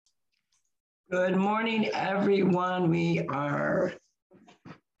Good morning, everyone. We are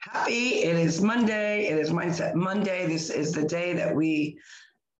happy. It is Monday. It is Mindset Monday. This is the day that we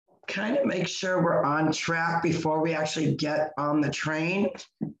kind of make sure we're on track before we actually get on the train.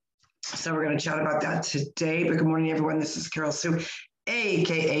 So we're going to chat about that today. But good morning, everyone. This is Carol Sue,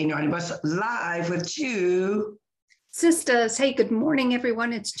 aka Naughty Bus, live with two sisters. Hey, good morning,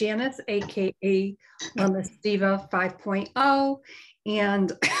 everyone. It's Janice, aka Wellness Diva 5.0.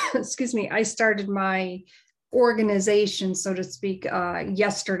 And excuse me, I started my organization, so to speak,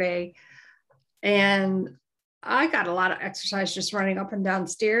 yesterday. And I got a lot of exercise just running up and down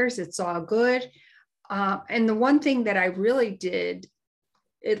stairs. It's all good. And the one thing that I really did,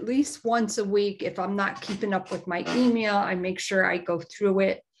 at least once a week, if I'm not keeping up with my email, I make sure I go through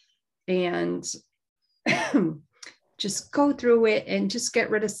it and just go through it and just get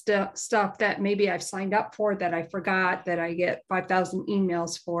rid of stuff that maybe I've signed up for that I forgot that I get 5,000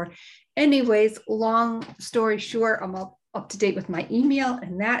 emails for. Anyways, long story short, I'm up to date with my email,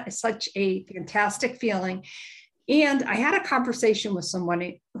 and that is such a fantastic feeling. And I had a conversation with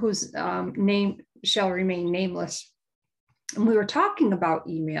someone whose name shall remain nameless. And we were talking about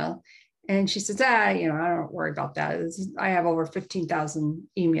email. And she says, I don't worry about that. I have over 15,000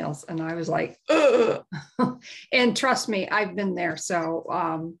 emails. And I was like, ugh. And trust me, I've been there. So,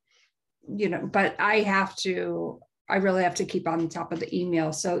 but I really have to keep on top of the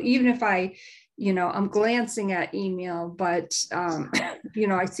email. So even if I'm glancing at email, but,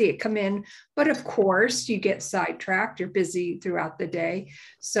 I see it come in, but of course you get sidetracked, you're busy throughout the day.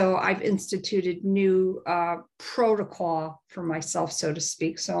 So I've instituted new protocol for myself, so to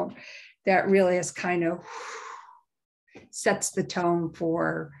speak. So that really is kind of sets the tone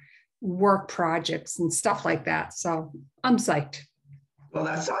for work projects and stuff like that. So I'm psyched. Well,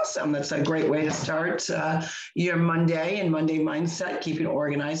 that's awesome. That's a great way to start your Monday and Monday mindset, keeping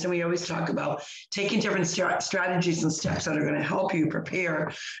organized. And we always talk about taking different strategies and steps that are going to help you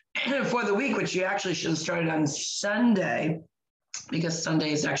prepare for the week, which you actually should have started on Sunday, because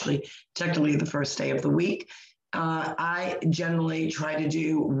Sunday is actually technically the first day of the week. I generally try to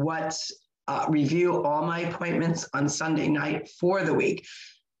do review all my appointments on Sunday night for the week.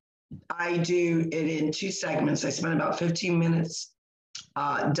 I do it in two segments. I spend about 15 minutes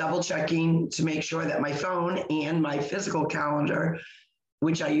double checking to make sure that my phone and my physical calendar,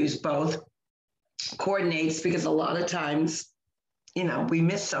 which I use both, coordinates, because a lot of times, we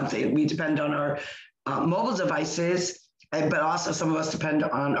miss something. We depend on our mobile devices, but also some of us depend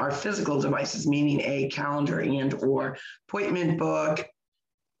on our physical devices, meaning a calendar and or appointment book,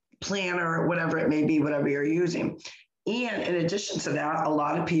 planner, whatever it may be, whatever you're using. And in addition to that, a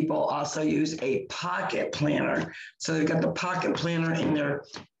lot of people also use a pocket planner. So they've got the pocket planner in their,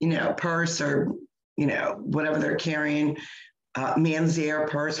 purse or, whatever they're carrying, Manzier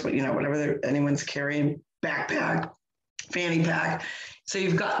purse, whatever anyone's carrying, backpack, fanny pack. So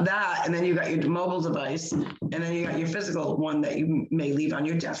you've got that, and then you've got your mobile device, and then you got your physical one that you may leave on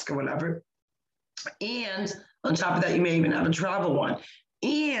your desk or whatever. And on top of that, you may even have a travel one.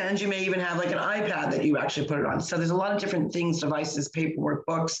 And you may even have like an iPad that you actually put it on. So there's a lot of different things, devices, paperwork,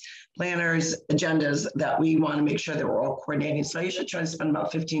 books, planners, agendas that we want to make sure that we're all coordinating. So you should try to spend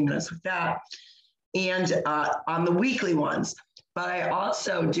about 15 minutes with that. And on the weekly ones, but I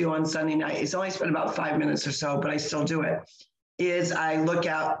also do on Sunday night, it's only spent about 5 minutes or so, but I still do it, is I look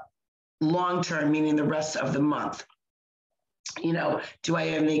at long-term, meaning the rest of the month. Do I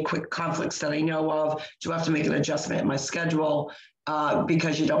have any quick conflicts that I know of? Do I have to make an adjustment in my schedule?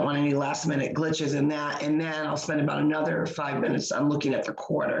 Because you don't want any last minute glitches in that. And then I'll spend about another 5 minutes on looking at the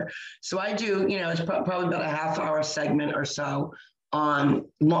quarter. So I do, it's probably about a half-hour segment or so on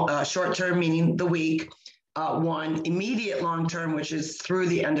short-term, meaning the week, one immediate long-term, which is through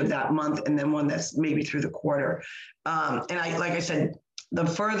the end of that month, and then one that's maybe through the quarter. And like I said, the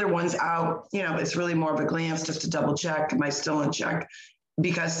further ones out, it's really more of a glance just to double check, am I still in check?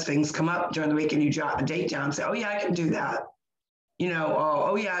 Because things come up during the week and you jot a date down and say, oh yeah, I can do that.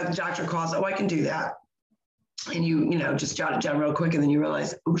 Oh yeah, the doctor calls, oh, I can do that. And you just jot it down real quick, and then you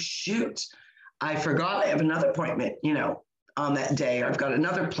realize, oh shoot, I forgot I have another appointment, on that day, or I've got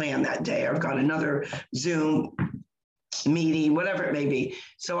another plan that day, or I've got another Zoom meeting, whatever it may be.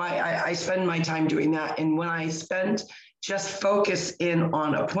 So I spend my time doing that. And when I spend just focus in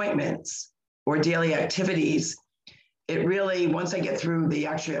on appointments or daily activities, it really, once I get through the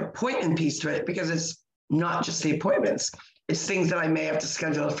actual appointment piece to it, because it's not just the appointments, it's things that I may have to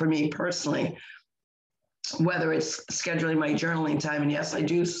schedule for me personally, whether it's scheduling my journaling time. And yes,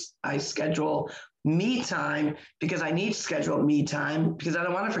 I schedule me time because I need to schedule me time because I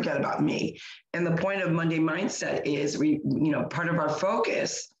don't want to forget about me. And the point of Monday Mindset is part of our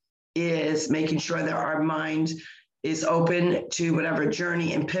focus is making sure that our mind is open to whatever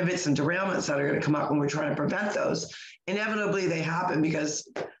journey and pivots and derailments that are going to come up when we're trying to prevent those. Inevitably, they happen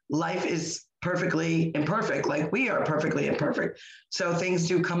because life is perfectly imperfect, like we are perfectly imperfect. So things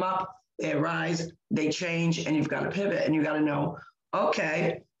do come up, they arise, they change, and you've got to pivot, and you got to know,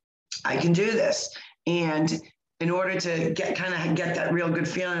 okay, I can do this. And in order to get that real good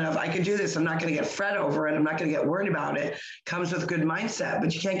feeling of I can do this, I'm not going to get fret over it, I'm not going to get worried about it, comes with good mindset.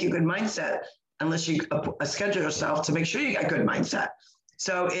 But you can't get good mindset unless you schedule yourself to make sure you got good mindset.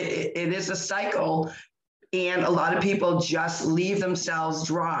 So it is a cycle, and a lot of people just leave themselves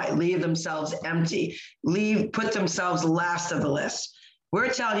dry, leave themselves empty, put themselves last of the list. We're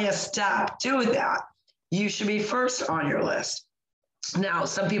telling you, stop doing that. You should be first on your list. Now,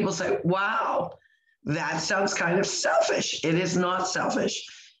 some people say, wow, that sounds kind of selfish. It is not selfish.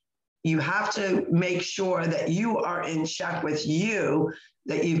 You have to make sure that you are in check with you,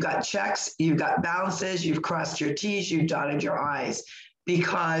 that you've got checks, you've got balances, you've crossed your T's, you've dotted your I's,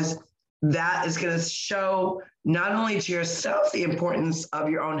 because that is going to show not only to yourself the importance of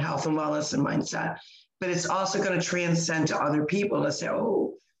your own health and wellness and mindset, but it's also going to transcend to other people to say,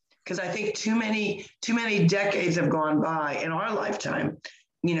 oh, because I think too many decades have gone by in our lifetime.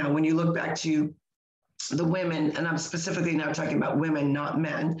 You know, when you look back to the women, and I'm specifically now talking about women, not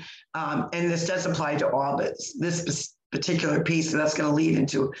men, and this does apply to all, but this particular piece, that's going to lead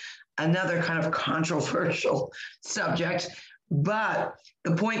into another kind of controversial subject. But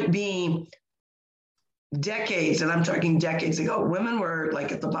the point being, decades, and I'm talking decades ago, women were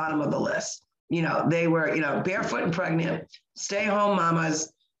like at the bottom of the list. You know, they were, you know, barefoot and pregnant, stay-home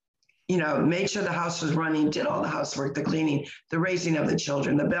mamas, you know, made sure the house was running, did all the housework, the cleaning, the raising of the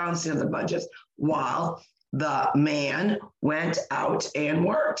children, the balancing of the budgets, while the man went out and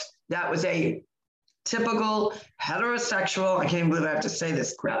worked. That was a typical heterosexual, I can't even believe I have to say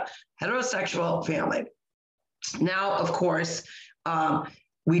this crap, heterosexual family. Now, of course,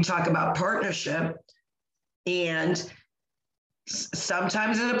 we talk about partnership, and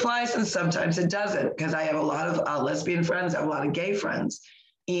sometimes it applies and sometimes it doesn't, because I have a lot of lesbian friends, I have a lot of gay friends,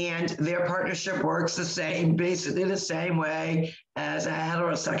 and their partnership works basically the same way as a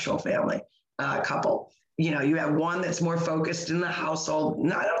heterosexual family couple. You know, you have one that's more focused in the household.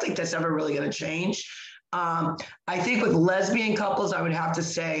 No, I don't think that's ever really going to change. I think with lesbian couples, I would have to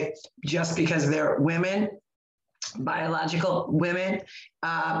say, just because they're women, biological women,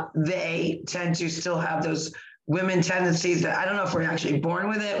 they tend to still have those women tendencies that I don't know if we're actually born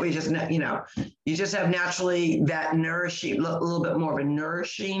with it. We just, you know, you just have naturally that nourishing, a little bit more of a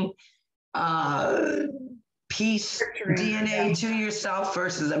nourishing piece DNA to yourself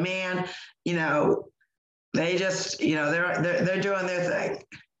versus a man. You know, they just, you know, they're doing their thing,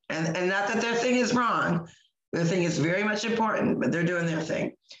 and not that their thing is wrong. Their thing is very much important, but they're doing their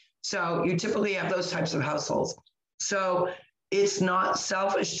thing. So you typically have those types of households. So it's not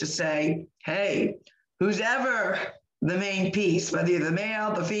selfish to say, hey, who's ever the main piece, whether you're the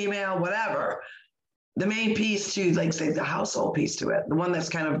male, the female, whatever, the main piece to, like, say, the household piece to it, the one that's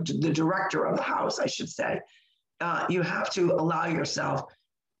kind of the director of the house, I should say, you have to allow yourself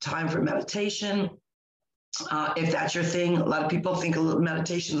time for meditation. If that's your thing, a lot of people think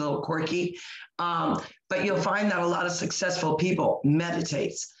meditation is a little quirky, but you'll find that a lot of successful people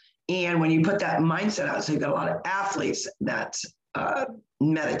meditate. And when you put that mindset out, so you've got a lot of athletes that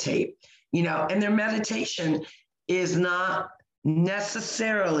meditate, you know, and their meditation is not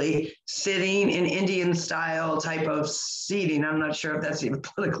necessarily sitting in Indian style type of seating. I'm not sure if that's even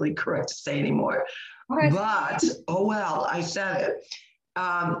politically correct to say anymore, but oh well, I said it.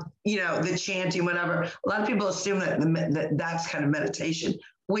 You know, the chanting, whatever. A lot of people assume that that's kind of meditation,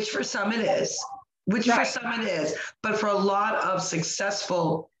 which for some it is, but for a lot of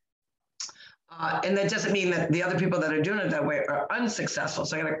successful, and that doesn't mean that the other people that are doing it that way are unsuccessful.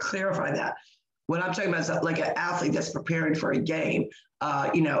 So I got to clarify that. What I'm talking about is like an athlete that's preparing for a game,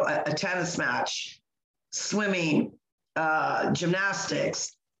 you know, a tennis match, swimming,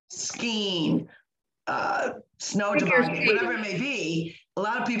 gymnastics, skiing, snow toboggan, whatever it may be. A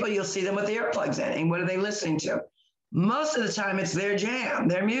lot of people, you'll see them with the earplugs in, and what are they listening to? Most of the time, it's their jam,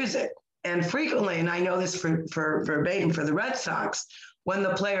 their music. And frequently, and I know this for verbatim for the Red Sox, when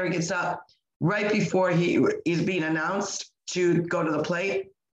the player gets up right before he's being announced to go to the plate,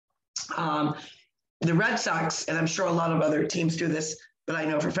 the Red Sox, and I'm sure a lot of other teams do this, but I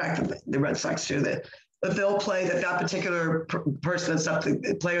know for a fact that the Red Sox do that, but they'll play that particular person that's up,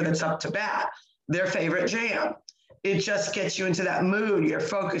 the player that's up to bat, their favorite jam. It just gets you into that mood, your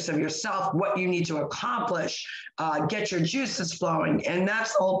focus of yourself, what you need to accomplish, get your juices flowing. And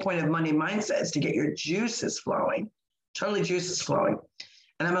that's the whole point of money mindset, is to get your juices flowing, totally juices flowing.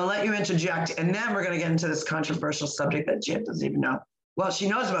 And I'm going to let you interject. And then we're going to get into this controversial subject that Jan doesn't even know. Well, she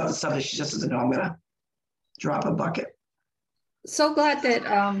knows about the subject. She just doesn't know I'm going to drop a bucket. So glad that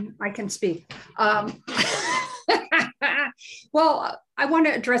I can speak. Well, I want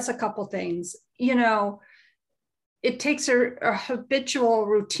to address a couple things. You know, it takes a habitual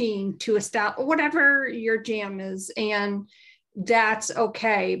routine to establish whatever your jam is, and that's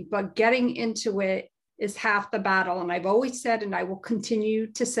okay. But getting into it is half the battle. And I've always said, and I will continue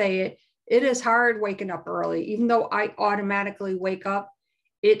to say it, it is hard waking up early. Even though I automatically wake up,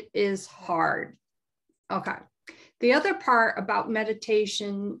 it is hard. Okay. The other part about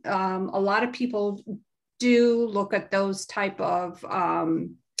meditation, a lot of people do look at those type of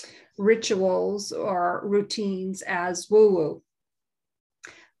rituals or routines as woo-woo.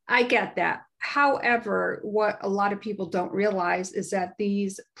 I get that. However, what a lot of people don't realize is that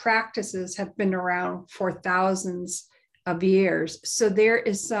these practices have been around for thousands of years. So there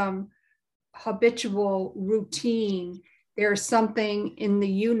is some habitual routine. There's something in the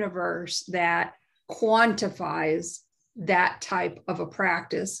universe that quantifies that type of a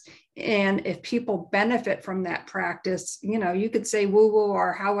practice. And if people benefit from that practice, you know, you could say woo-woo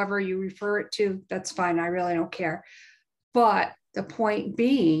or however you refer it to, that's fine. I really don't care. But the point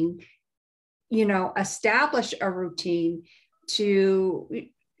being, you know, establish a routine to,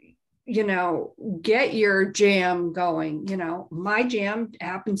 you know, get your jam going. You know, my jam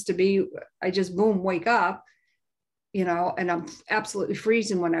happens to be, I just boom, wake up, you know, and I'm absolutely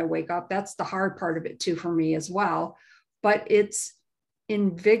freezing when I wake up. That's the hard part of it too for me as well. But it's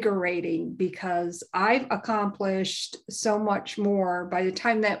invigorating because I've accomplished so much more by the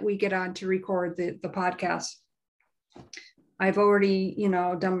time that we get on to record the podcast. I've already, you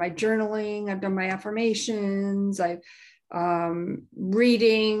know, done my journaling, I've done my affirmations, I've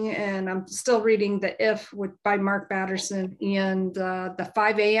reading, and I'm still reading The If by Mark Batterson, and the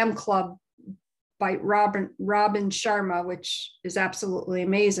 5 a.m. Club by Robin Sharma, which is absolutely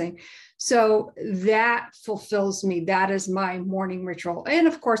amazing. So that fulfills me. That is my morning ritual. And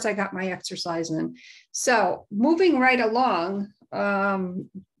of course, I got my exercise in. So moving right along,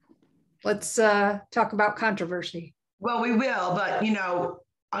 let's talk about controversy. Well, we will, but, you know,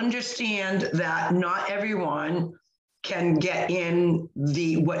 understand that not everyone can get in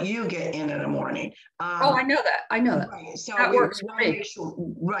what you get in the morning. I know that. I know that. Right. So that works for me. Sure,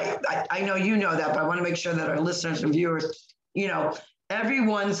 right. I know you know that, but I want to make sure that our listeners and viewers, you know,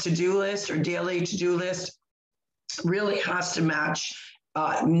 everyone's to-do list or daily to-do list really has to match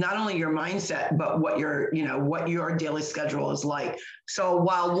not only your mindset, but what your daily schedule is like. So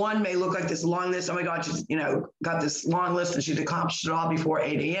while one may look like this long list, oh my God, she's, you know, got this long list and she's accomplished it all before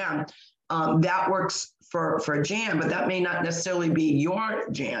 8 a.m. That works for a jam, but that may not necessarily be your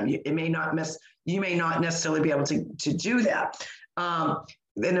jam. You may not necessarily be able to do that. An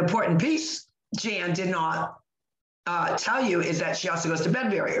important piece Jan did not tell you is that she also goes to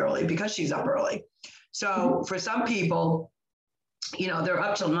bed very early because she's up early. So for some people, you know, they're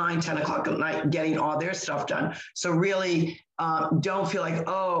up till 9, 10 o'clock at night getting all their stuff done. So really don't feel like,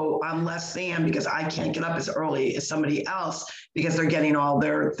 oh, I'm less than because I can't get up as early as somebody else because they're getting all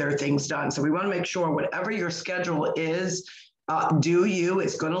their things done. So we want to make sure whatever your schedule is,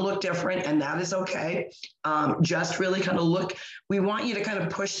 it's going to look different, and that is okay. Just really kind of look, we want you to kind of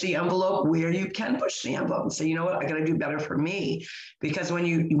push the envelope where you can push the envelope and say, you know what, I got to do better for me. Because when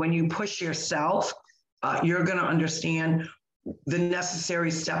you push yourself, you're going to understand the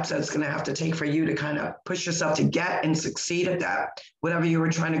necessary steps that it's going to have to take for you to kind of push yourself to get and succeed at that, whatever you were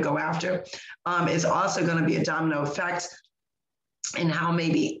trying to go after. Is also going to be a domino effect in how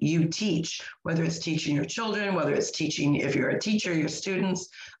maybe you teach, whether it's teaching your children, whether it's teaching, if you're a teacher, your students,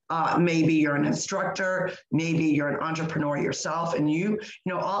 maybe you're an instructor, maybe you're an entrepreneur yourself. And you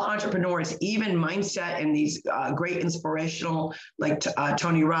know, all entrepreneurs, even mindset and these great inspirational, like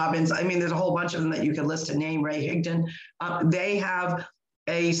Tony Robbins, I mean, there's a whole bunch of them that you could list a name, Ray Higdon, they have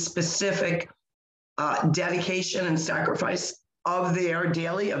a specific dedication and sacrifice of their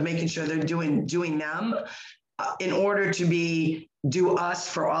daily, of making sure they're doing them in order to do us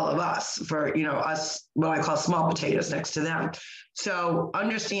for all of us, for, you know, us, what I call small potatoes next to them. So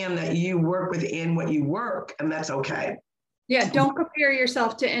understand that you work within what you work, and that's okay. Yeah, don't compare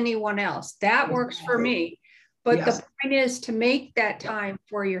yourself to anyone else. That works for me. But yes, the point is to make that time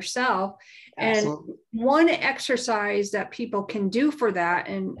for yourself. Absolutely. And one exercise that people can do for that,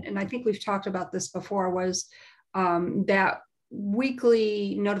 and I think we've talked about this before, was that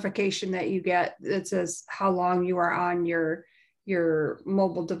weekly notification that you get that says how long you are on your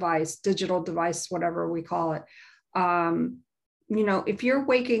mobile device, digital device, whatever we call it. You know, if you're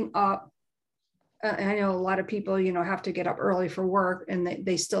waking up I know a lot of people, have to get up early for work and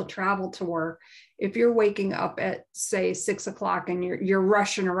they still travel to work. If you're waking up at say 6 o'clock and you're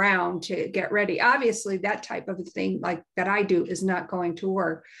rushing around to get ready, obviously that type of thing like that I do is not going to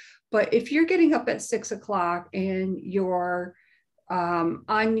work. But if you're getting up at 6 o'clock and you're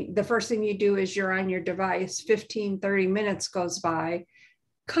on, the first thing you do is you're on your device, 15-30 minutes goes by,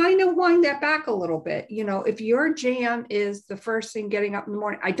 kind of wind that back a little bit. If your jam is the first thing getting up in the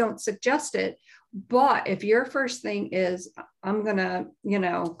morning, I don't suggest it. But if your first thing is, I'm going to,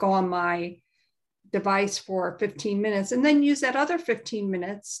 go on my device for 15 minutes and then use that other 15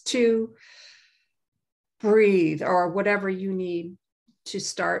 minutes to breathe or whatever you need to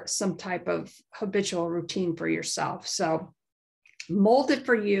start some type of habitual routine for yourself. So mold it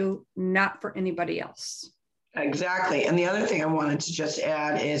for you, not for anybody else. Exactly. And the other thing I wanted to just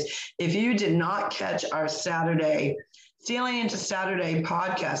add is if you did not catch our Stealing into Saturday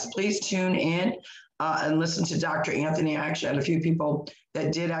podcast, please tune in and listen to Dr. Anthony. I actually had a few people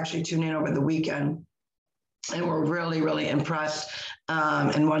that did actually tune in over the weekend and were really, really impressed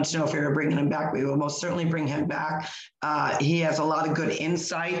and wanted to know if we were bringing him back. We will most certainly bring him back. He has a lot of good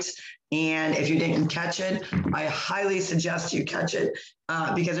insights. And if you didn't catch it, I highly suggest you catch it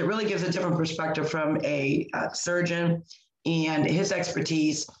because it really gives a different perspective from a surgeon and his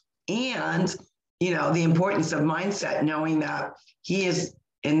expertise and the importance of mindset, knowing that he is,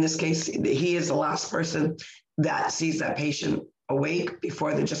 in this case, he is the last person that sees that patient awake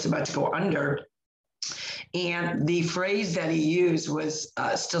before they're just about to go under. And the phrase that he used was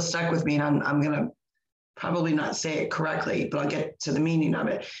still stuck with me, and I'm going to probably not say it correctly, but I'll get to the meaning of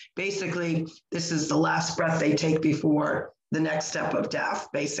it. Basically, this is the last breath they take before the next step of death.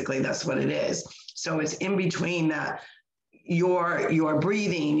 Basically, that's what it is. So it's in between that. Your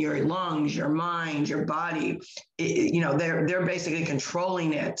breathing, your lungs, your mind, your body, they're basically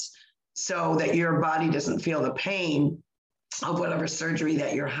controlling it so that your body doesn't feel the pain of whatever surgery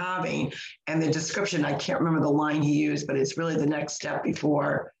that you're having. And the description, I can't remember the line he used, but it's really the next step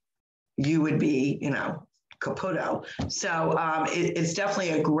before you would be, caputo. So it's definitely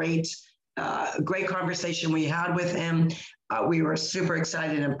a great conversation we had with him. We were super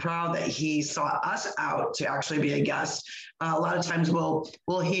excited and proud that he sought us out to actually be a guest. A lot of times we'll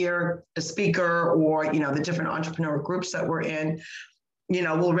hear a speaker or, the different entrepreneur groups that we're in,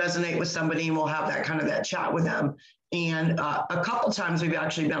 we'll resonate with somebody and we'll have that chat with them. And a couple times we've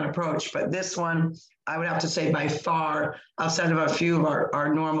actually been approached, but this one, I would have to say by far, outside of a few of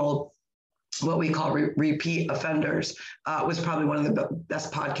our normal, what we call repeat offenders, was probably one of the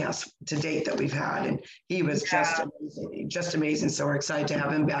best podcasts to date that we've had. And he was just amazing. So we're excited to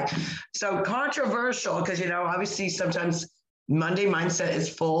have him back. So controversial, because, obviously sometimes Monday Mindset is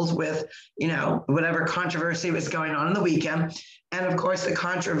full with, whatever controversy was going on in the weekend. And of course, the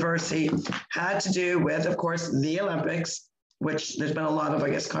controversy had to do with, of course, the Olympics, which there's been a lot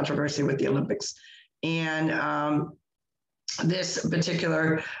of, controversy with the Olympics. And this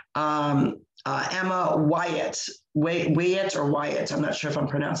particular Emma Wyatt, or Wyatt, I'm not sure if I'm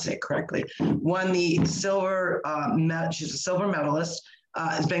pronouncing it correctly, won the silver she's a silver medalist,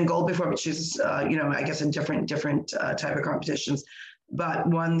 has been gold before, but she's, in different type of competitions, but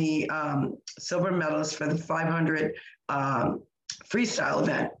won the silver medalist for the 500 freestyle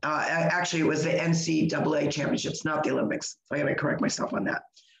event. Actually, it was the NCAA championships, not the Olympics. So I got to correct myself on that.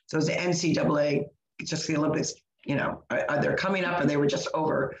 So it was the NCAA, just the Olympics. They're coming up and they were just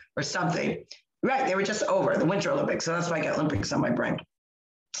over or something. Right, they were just over the Winter Olympics. So that's why I got Olympics on my brain.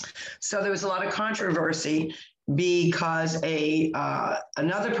 So there was a lot of controversy because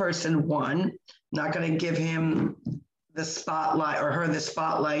another person won. Not going to give him the spotlight or her the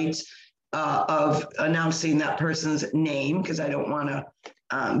spotlight of announcing that person's name because I don't want to.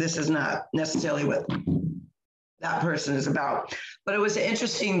 This is not necessarily what that person is about. But it was an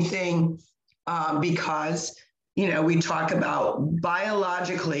interesting thing because we talk about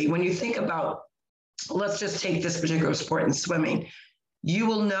biologically, when you think about, let's just take this particular sport in swimming, you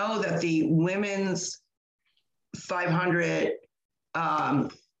will know that the women's 500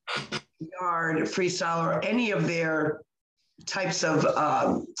 yard freestyle or any of their types of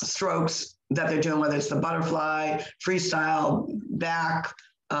strokes that they're doing, whether it's the butterfly, freestyle, back,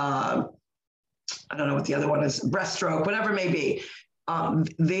 I don't know what the other one is, breaststroke, whatever it may be.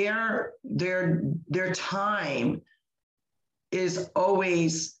 Their time is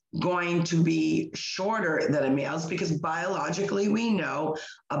always going to be shorter than a male's because biologically we know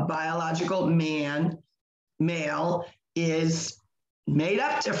a biological male is made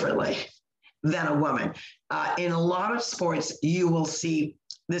up differently than a woman. In a lot of sports, you will see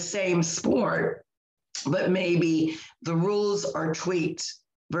the same sport, but maybe the rules are tweaked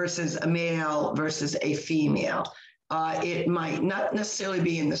versus a male versus a female. It might not necessarily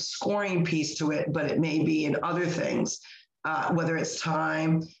be in the scoring piece to it, but it may be in other things, whether it's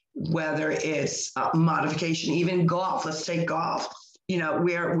time, whether it's modification, even golf. Let's take golf. You know,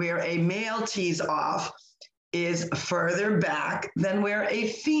 where a male tees off is further back than where a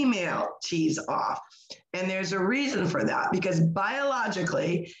female tees off. And there's a reason for that, because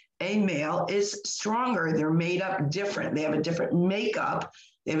biologically, a male is stronger. They're made up different. They have a different makeup.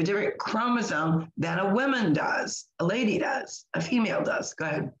 They have a different chromosome than a woman does, a lady does, a female does. Go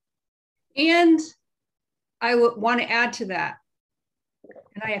ahead. And I would want to add to that,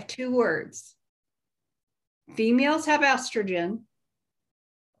 and I have 2 words. Females have estrogen,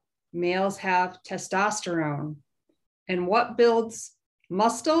 males have testosterone. And what builds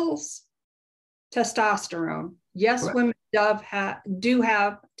muscles? Testosterone. Yes, right. Women do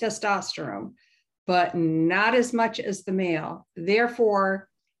have testosterone, but not as much as the male. Therefore,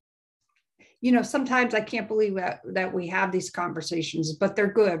 you know, sometimes I can't believe that we have these conversations, but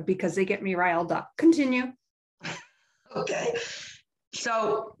they're good because they get me riled up. Continue. Okay.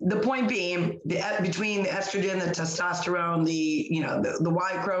 So the point being, between the estrogen, the testosterone, the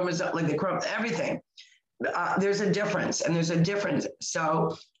Y chromosome, like the chromosome, everything, there's a difference, and there's a difference.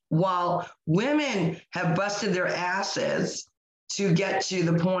 So while women have busted their asses to get to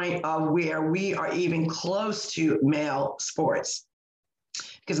the point of where we are even close to male sports,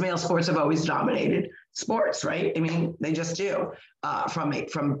 because male sports have always dominated sports, right? I mean, they just do.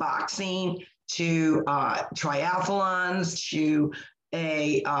 From boxing to triathlons to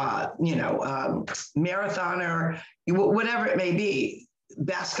a marathoner, whatever it may be,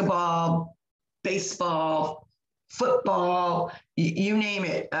 basketball, baseball, football, you name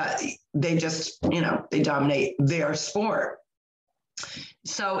it. They just, they dominate their sport.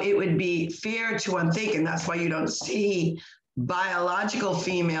 So it would be fair to unthink, and that's why you don't see biological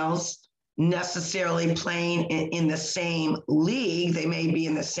females necessarily playing in the same league. They may be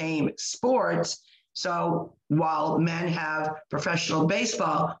in the same sports. So while men have professional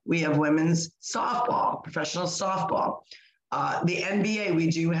baseball, we have women's softball, professional softball. The NBA, we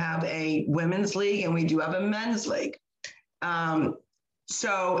do have a women's league and we do have a men's league.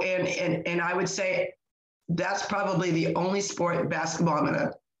 So I would say that's probably the only sport, basketball, I'm going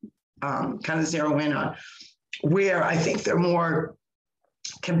to kind of zero in on, where I think they're more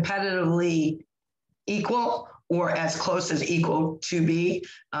competitively equal or as close as equal to be.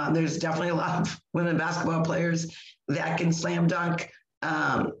 There's definitely a lot of women basketball players that can slam dunk,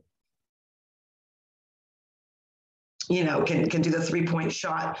 can do the 3-point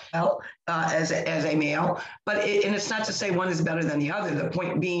shot as a male. But and it's not to say one is better than the other. The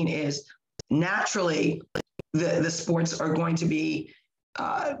point being is naturally the sports are going to be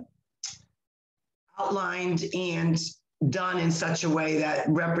outlined and done in such a way that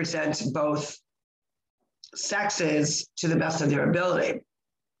represents both sexes to the best of their ability.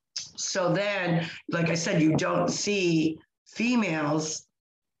 So then, like I said, you don't see females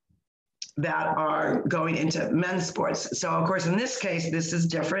that are going into men's sports. So of course, in this case, this is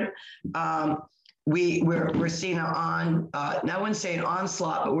different. We're seeing I wouldn't say an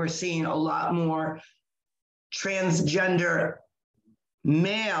onslaught, but we're seeing a lot more transgender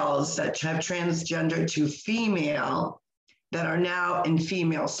males that have transgendered to female that are now in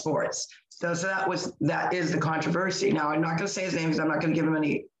female sports. So that is the controversy. Now, I'm not going to say his name because I'm not going to give him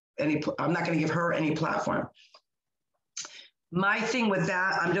I'm not going to give her any platform. My thing with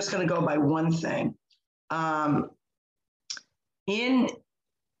that, I'm just going to go by one thing. In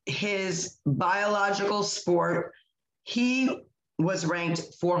his biological sport, he was ranked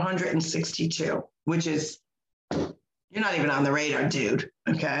 462, which is, you're not even on the radar, dude.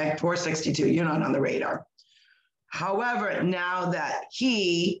 Okay, 462, you're not on the radar. However, now that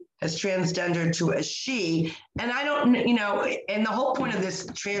he has transgendered to a she, and I don't, and the whole point of this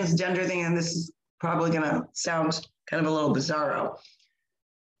transgender thing, and this is probably going to sound kind of a little bizarro,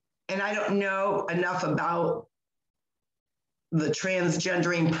 and I don't know enough about the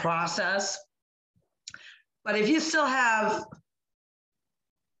transgendering process, but if you still have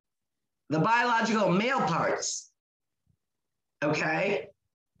the biological male parts, okay,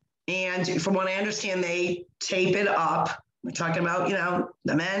 and from what I understand, they tape it up. We're talking about,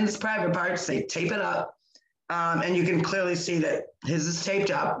 the men's private parts, they tape it up. And you can clearly see that his is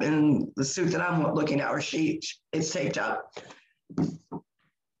taped up, and the suit that I'm looking at, or it's taped up.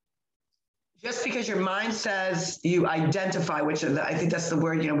 Just because your mind says you identify, which I think that's the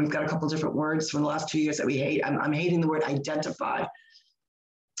word, we've got a couple different words from the last 2 years that we hate. I'm hating the word identify,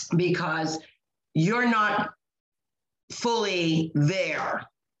 because you're not fully there.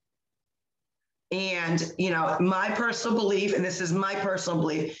 And, my personal belief, and this is my personal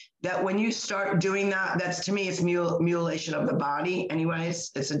belief, that when you start doing that, that's, to me, it's mutilation of the body.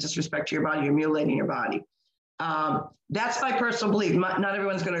 Anyways, it's a disrespect to your body. You're mutilating your body. That's my personal belief. Not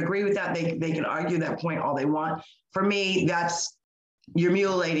everyone's going to agree with that. They can argue that point all they want. For me, you're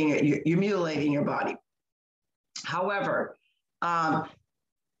mutilating it. You're mutilating your body. However, I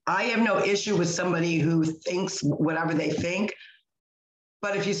have no issue with somebody who thinks whatever they think.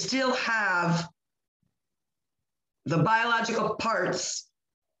 But if you still have the biological parts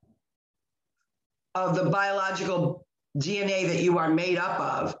of the biological DNA that you are made up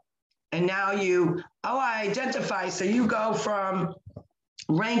of, and now I identify, so you go from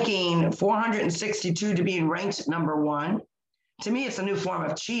ranking 462 to being ranked number 1. To me, it's a new form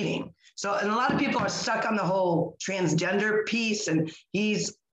of cheating. So, and a lot of people are stuck on the whole transgender piece, and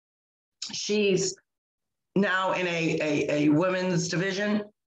she's now in a women's division.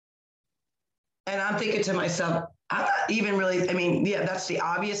 And I'm thinking to myself, I'm not even really, yeah, that's the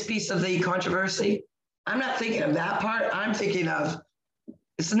obvious piece of the controversy. I'm not thinking of that part. I'm thinking of,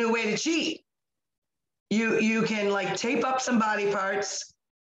 it's a new way to cheat. You can like tape up some body parts,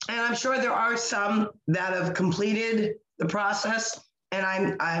 and I'm sure there are some that have completed the process. And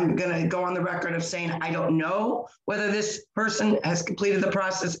I'm going to go on the record of saying I don't know whether this person has completed the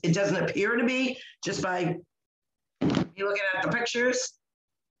process. It doesn't appear to be, just by you looking at the pictures.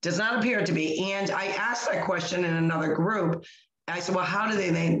 Does not appear to be. And I asked that question in another group. I said, well, how do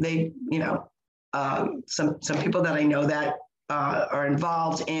they some people that I know that are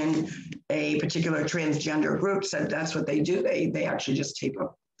involved in a particular transgender group said that's what they do. They actually just tape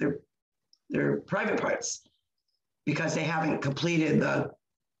up their private parts because they haven't completed the.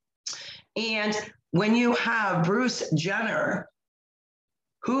 And when you have Bruce Jenner,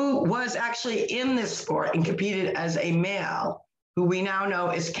 who was actually in this sport and competed as a male, who we now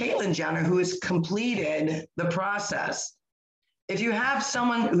know is Caitlyn Jenner, who has completed the process. If you have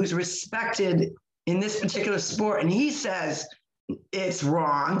someone who's respected in this particular sport and he says it's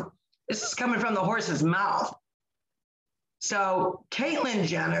wrong, this is coming from the horse's mouth. So Caitlyn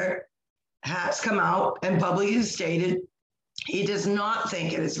Jenner has come out and publicly stated he does not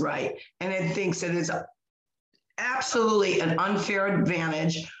think it is right, and it thinks it is absolutely an unfair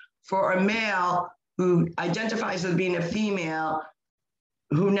advantage for a male who identifies as being a female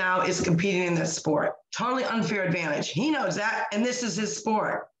who now is competing in this sport. Totally unfair advantage. He knows that, and this is his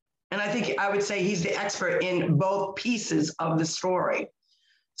sport. And I would say he's the expert in both pieces of the story.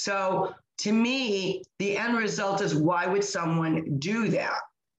 So to me, the end result is, why would someone do that?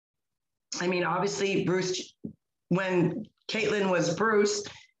 Obviously, Bruce, when Caitlyn was Bruce,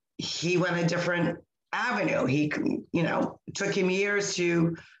 he went a different avenue. He, took him years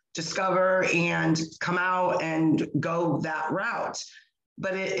to discover and come out and go that route,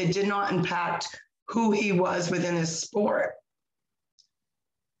 but it did not impact who he was within his sport.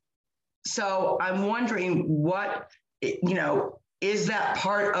 So I'm wondering what, is that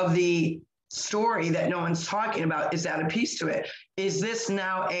part of the story that no one's talking about? Is that a piece to it? Is this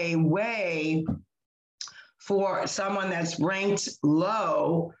now a way for someone that's ranked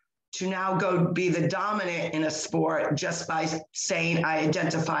low to now go be the dominant in a sport just by saying I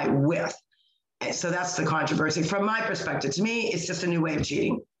identify with? And so that's the controversy. From my perspective, to me, it's just a new way of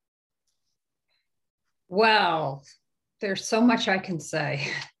cheating. Well, there's so much I can say.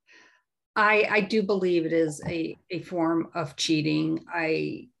 I do believe it is a form of cheating.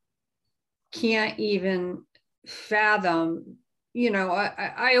 I can't even fathom,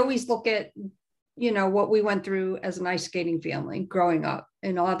 I always look at, what we went through as an ice skating family growing up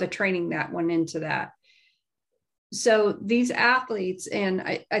and all the training that went into that. So these athletes, and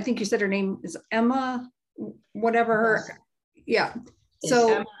I think you said her name is Emma, whatever her, yeah.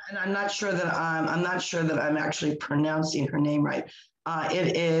 So Emma, and I'm not sure that I'm actually pronouncing her name right.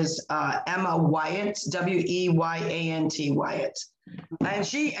 It is Emma Wyatt, Weyant Wyatt,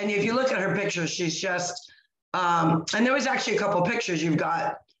 and if you look at her picture, she's just, and there was actually a couple of pictures. You've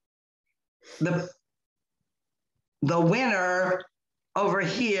got the winner over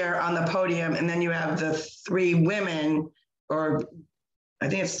here on the podium, and then you have the 3 women, or I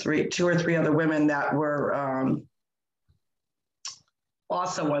think it's 2 or 3 other women that were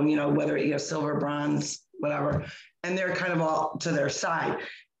also won, whether silver, bronze, whatever, and they're kind of all to their side.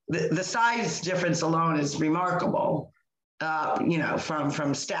 The size difference alone is remarkable,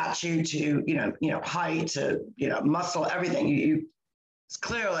 from stature to height to muscle, everything. It's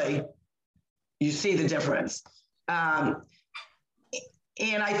clearly you see the difference.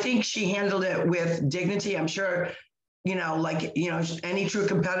 And I think she handled it with dignity. I'm sure, any true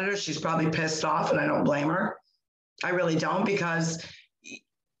competitor, she's probably pissed off, and I don't blame her. I really don't, because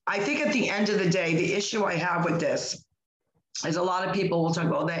I think at the end of the day, the issue I have with this is a lot of people will talk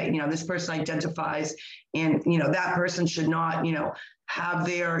about that, this person identifies and, that person should not, have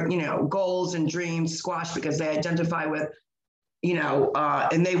their, goals and dreams squashed because they identify with,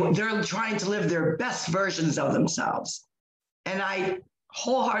 and they're trying to live their best versions of themselves. And I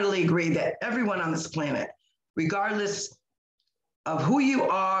wholeheartedly agree that everyone on this planet, regardless of who you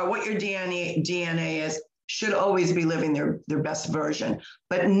are, what your DNA is, should always be living their best version,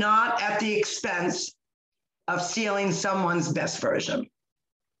 but not at the expense of stealing someone's best version,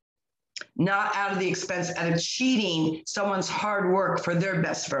 not out of the expense of cheating someone's hard work for their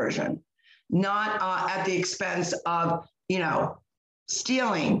best version, not at the expense of,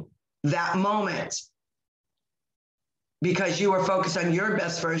 stealing that moment because you were focused on your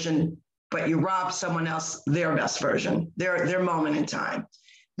best version, but you robbed someone else their best version, their moment in time.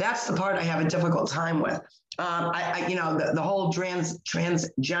 That's the part I have a difficult time with. The whole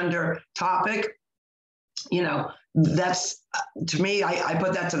transgender topic, that's to me, I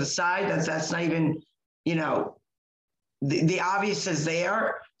put that to the side. That's not even, the obvious is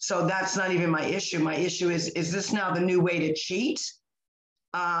there. So that's not even my issue. My issue is this now the new way to cheat?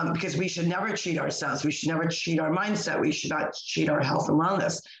 Because we should never cheat ourselves. We should never cheat our mindset. We should not cheat our health and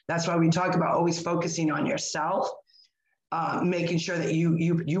wellness. That's why we talk about always focusing on yourself, making sure that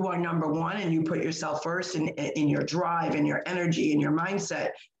you are number one and you put yourself first in your drive, in your energy, in your mindset,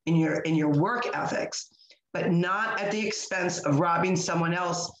 in your work ethics, but not at the expense of robbing someone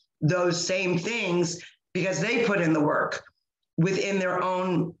else those same things because they put in the work within their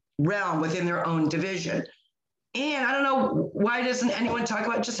own realm, within their own division. And I don't know, why doesn't anyone talk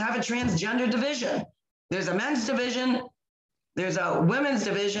about just have a transgender division? There's a men's division, there's a women's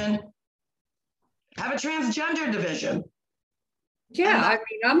division, have a transgender division. Yeah, I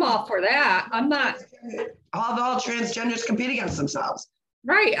mean, I'm all for that. I'm not. All transgenders compete against themselves.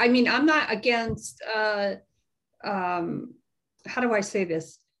 Right. I mean, I'm not against, how do I say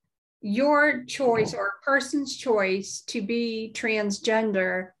this? Your choice or a person's choice to be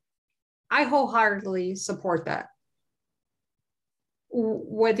transgender, I wholeheartedly support that.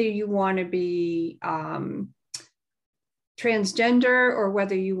 Whether you want to be transgender or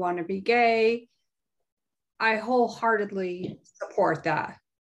whether you want to be gay, I wholeheartedly support that.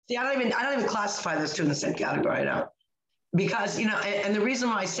 See, I don't even classify those two in the same category now. Because, and the reason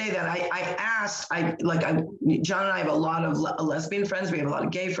why I say that, John and I have a lot of lesbian friends. We have a lot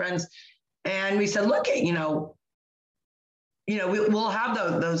of gay friends. And we said, look, we'll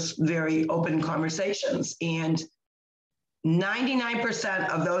have those very open conversations. And 99%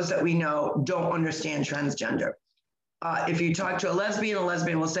 of those that we know don't understand transgender. If you talk to a lesbian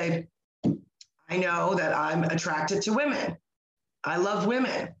will say, I know that I'm attracted to women. I love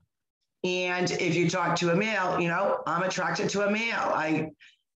women. And if you talk to a male, I'm attracted to a male.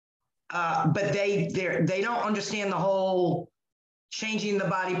 But they don't understand the whole changing the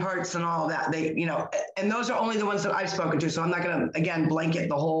body parts and all of that. And those are only the ones that I've spoken to. So I'm not going to, again, blanket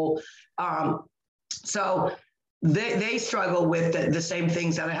the whole. So they struggle with the same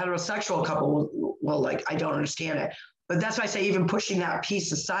things that a heterosexual couple will like. I don't understand it. But that's why I say even pushing that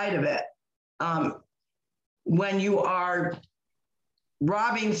piece aside of it, when you are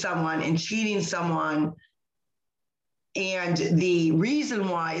robbing someone and cheating someone, and the reason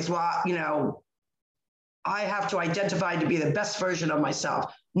why is I have to identify to be the best version of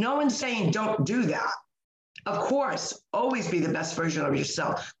myself. No one's saying don't do that. Of course, always be the best version of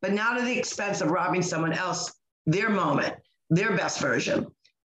yourself, but not at the expense of robbing someone else their moment, their best version.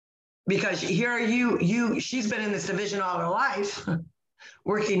 Because here she's been in this division all her life,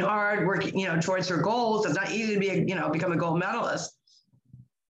 working hard, towards her goals. It's not easy to be become a gold medalist.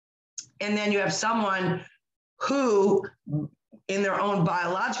 And then you have someone who, in their own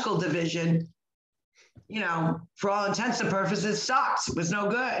biological division, for all intents and purposes, sucked, was no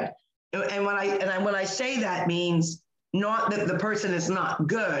good. And when I say that means not that the person is not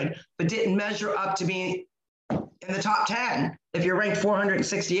good, but didn't measure up to be in the top 10 if you're ranked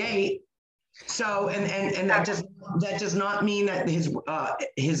 468. So and that does not mean that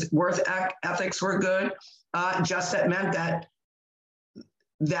his work ethics were good. Just that meant that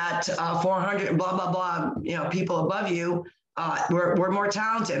 400 blah blah blah people above you were more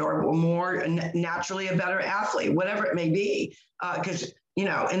talented or more naturally a better athlete, whatever it may be. Because in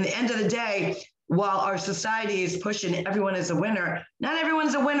the end of the day, while our society is pushing everyone as a winner, not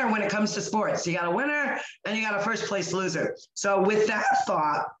everyone's a winner when it comes to sports. You got a winner and you got a first place loser. So with that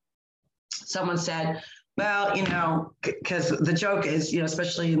thought, someone said, well, because the joke is,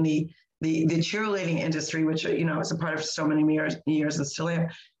 especially in the cheerleading industry, which, is a part of so many years and still am,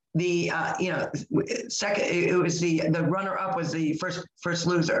 second, it was the runner up was the first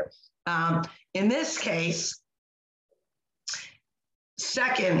loser. In this case,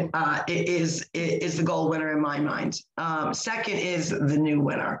 second is the gold winner in my mind. Second is the new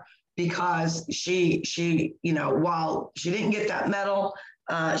winner, because she while she didn't get that medal,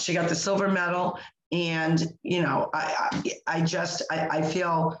 she got the silver medal. And I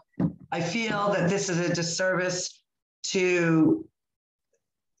feel that this is a disservice to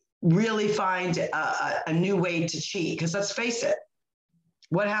really find a new way to cheat. Because let's face it,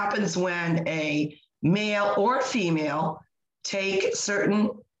 what happens when a male or female take certain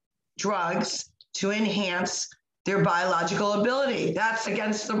drugs to enhance their biological ability? That's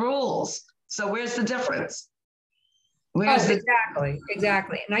against the rules. So where's the difference? Exactly.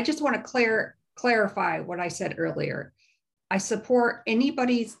 And I just want to clarify what I said earlier. I support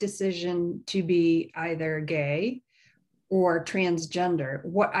anybody's decision to be either gay or transgender.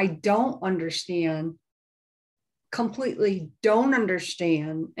 What I completely don't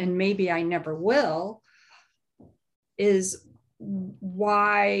understand, and maybe I never will, is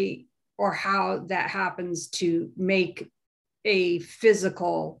why or how that happens to make a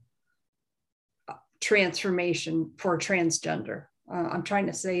physical transformation for transgender. I'm trying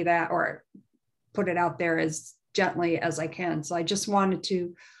to say that, or put it out there as gently as I can. So I just wanted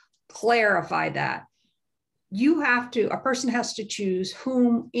to clarify that. A person has to choose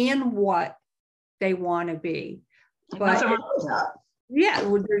whom and what they want to be. But yeah,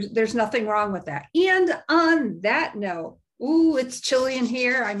 there's nothing wrong with that. And on that note, it's chilly in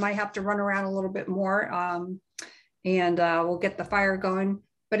here. I might have to run around a little bit more, and we'll get the fire going.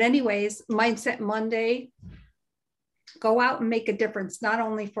 But anyways, Mindset Monday, go out and make a difference, not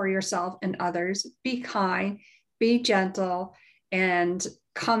only for yourself and others. Be kind, be gentle, and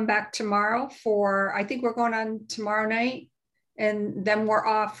come back tomorrow I think we're going on tomorrow night, and then we're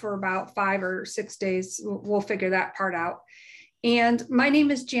off for about 5 or 6 days. We'll figure that part out. And my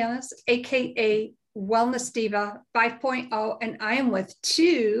name is Janice, AKA Wellness Diva 5.0, and I am with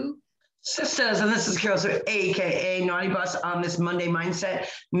 2 sisters, and this is Carol, so AKA Naughty Bus on this Monday Mindset.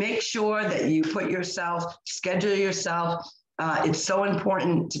 Make sure that you schedule yourself. It's so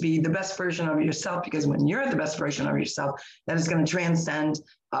important to be the best version of yourself, because when you're the best version of yourself, that is going to transcend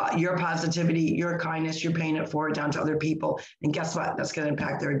your positivity, your kindness. You're paying it forward down to other people. And guess what? That's going to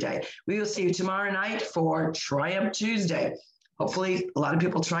impact their day. We will see you tomorrow night for Triumph Tuesday. Hopefully, a lot of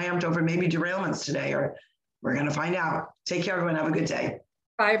people triumphed over maybe derailments today, or we're going to find out. Take care, everyone. Have a good day.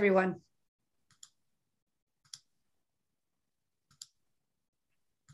 Bye, everyone.